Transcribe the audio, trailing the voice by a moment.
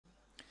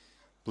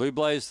Blue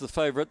Blaze the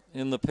favourite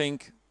in the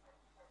pink.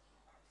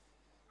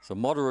 It's a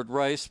moderate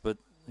race, but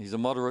he's a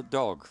moderate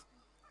dog.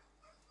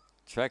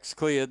 Track's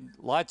cleared.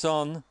 Lights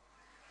on.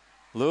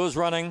 Lures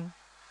running.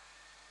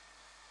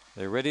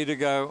 They're ready to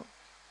go.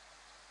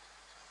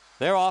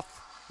 They're off.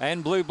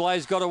 And Blue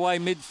Blaze got away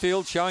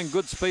midfield, showing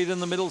good speed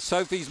in the middle.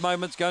 Sophie's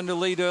Moment's going to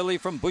lead early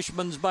from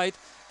Bushman's Mate.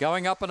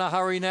 Going up in a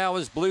hurry now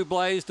is Blue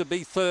Blaze to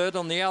be third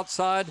on the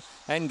outside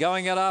and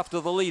going out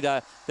after the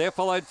leader. They're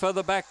followed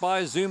further back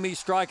by Azumi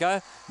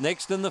Striker.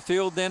 Next in the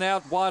field, then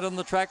out wide on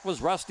the track was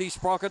Rusty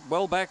Sprocket.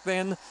 Well back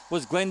then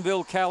was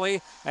Glenville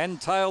Cali, and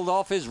tailed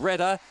off is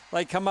Redder.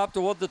 They come up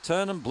toward the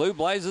turn and Blue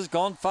Blaze has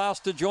gone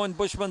fast to join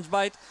Bushman's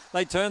Mate.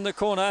 They turn the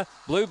corner.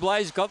 Blue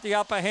Blaze got the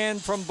upper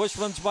hand from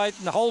Bushman's Mate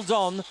and holds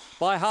on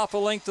by half a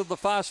length of the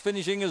fast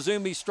finishing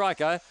Azumi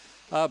Striker.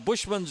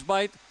 Bushman's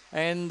Mate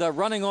and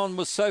running on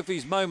with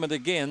Sophie's Moment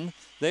again.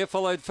 They're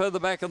followed further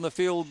back in the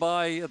field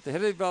by, at the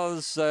head of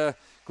us,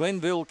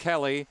 Glenville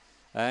Cali,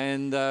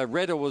 and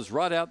Redder was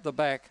right out the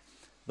back.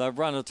 They've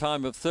run a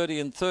time of 30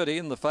 and 30,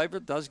 and the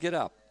favourite does get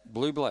up,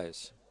 Blue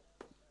Blaze.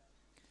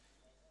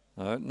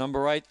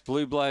 Number 8,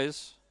 Blue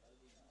Blaze.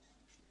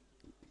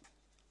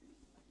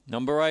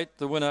 Number 8,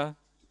 the winner.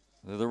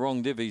 They're the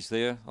wrong divvies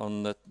there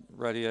on the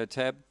radio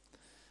tab.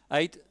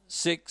 8,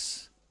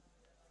 6,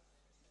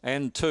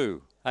 and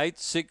 2. 8,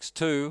 6,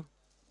 2.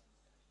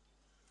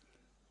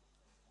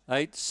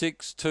 8,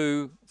 6,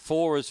 2.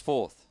 4 is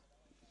fourth.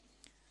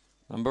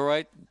 Number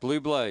 8,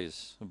 Blue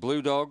Blaze. A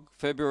blue dog,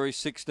 February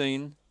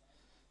 16,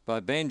 by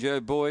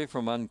Banjo Boy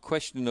from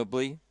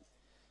Unquestionably.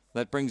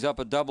 That brings up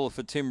a double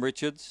for Tim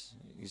Richards.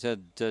 He's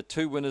had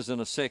 2 winners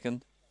and a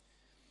second.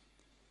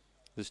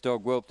 This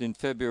dog whelped in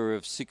February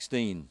of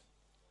 16.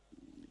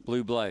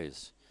 Blue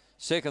Blaze.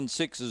 Second,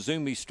 6,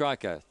 Azumi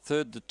Striker.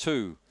 Third to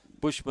 2,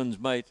 Bushman's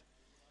Mate.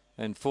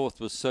 And fourth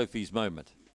was Sophie's Moment.